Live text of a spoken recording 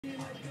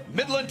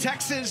Midland,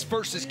 Texas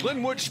versus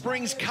Glenwood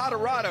Springs,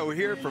 Colorado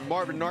here from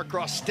Marvin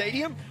Norcross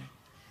Stadium.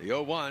 The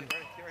 0-1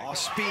 off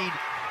speed,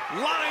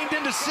 lined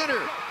into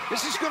center.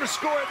 This is going to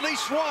score at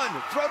least one.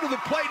 Throw to the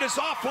plate is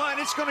offline.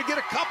 It's going to get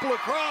a couple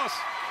across.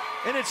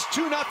 And it's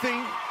 2-0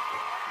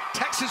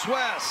 Texas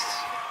West.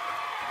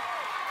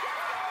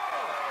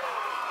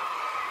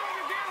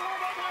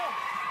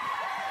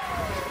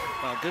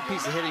 Well, good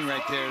piece of hitting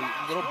right there.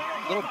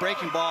 Little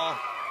breaking ball.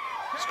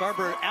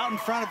 Scarborough out in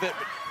front of it.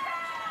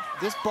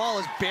 This ball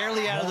is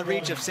barely out of the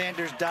reach of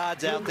Sanders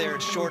Dodds out there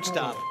at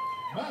shortstop.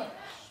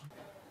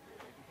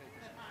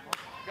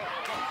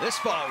 This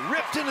ball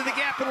ripped into the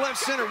gap in left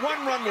center. 1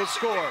 run will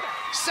score.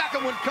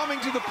 Second one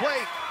coming to the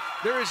plate.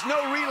 There is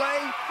no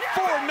relay.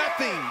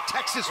 4-0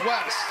 Texas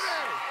West.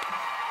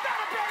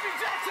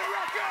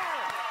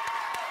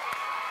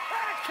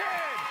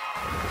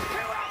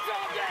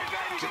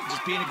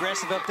 Just being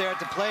aggressive up there at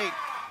the plate.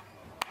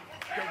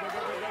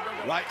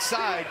 Right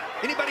side.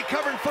 Anybody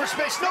covering first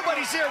base?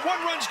 Nobody's there. 1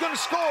 run's going to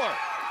score.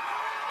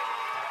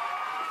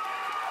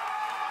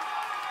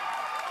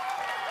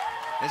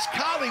 As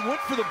Collie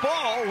went for the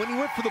ball, when he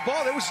went for the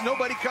ball, there was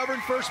nobody covering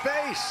first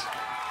base.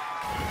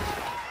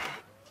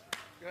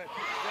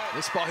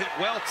 This ball hit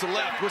well to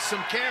left with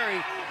some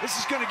carry. This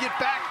is going to get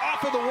back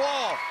off of the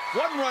wall.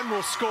 1 run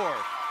will score.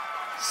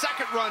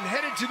 Second run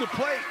headed to the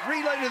plate.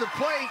 Relay to the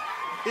plate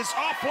is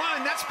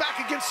offline. That's back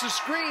against the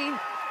screen.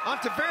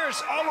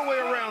 Ontiveros all the way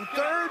around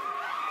third.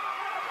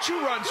 2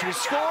 runs will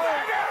score,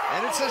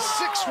 and it's a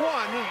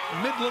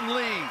 6-1 Midland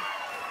lead.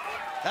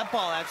 That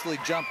ball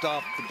absolutely jumped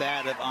off the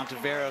bat of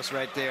Ontiveros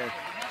right there.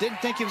 Didn't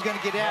think he was going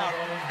to get out.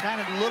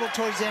 Kind of a little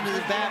towards the end of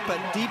the bat, but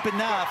deep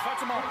enough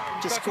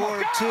to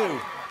score 2.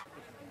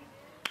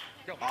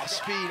 Off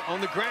speed on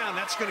the ground.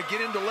 That's going to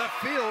get into left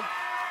field.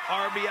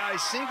 RBI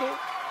single.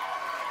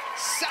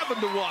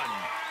 7-1.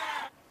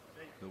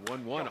 The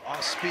 1-1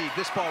 off speed.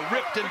 This ball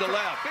ripped into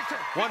left.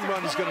 1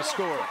 run is going to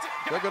score.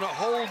 They're going to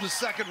hold the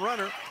second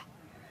runner.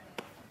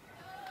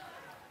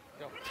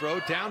 Throw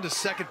down to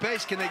second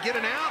base. Can they get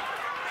an out?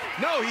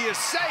 No, he is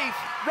safe.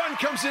 Run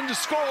comes in to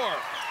score.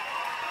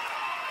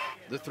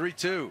 The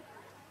 3-2.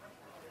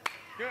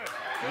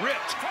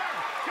 Ripped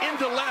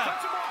into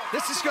left.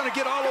 This is going to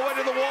get all the way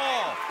to the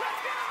wall.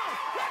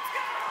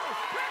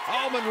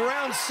 Allman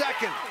round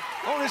second.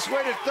 On his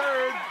way to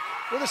third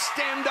with a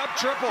stand-up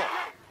triple.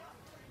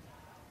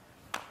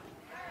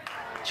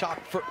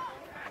 Chalk for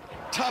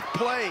tough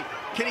play.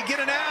 Can he get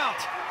an out?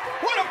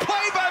 What a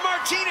play by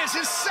Martinez,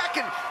 his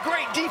second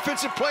great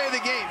defensive play of the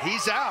game.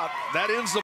 He's out. That ends the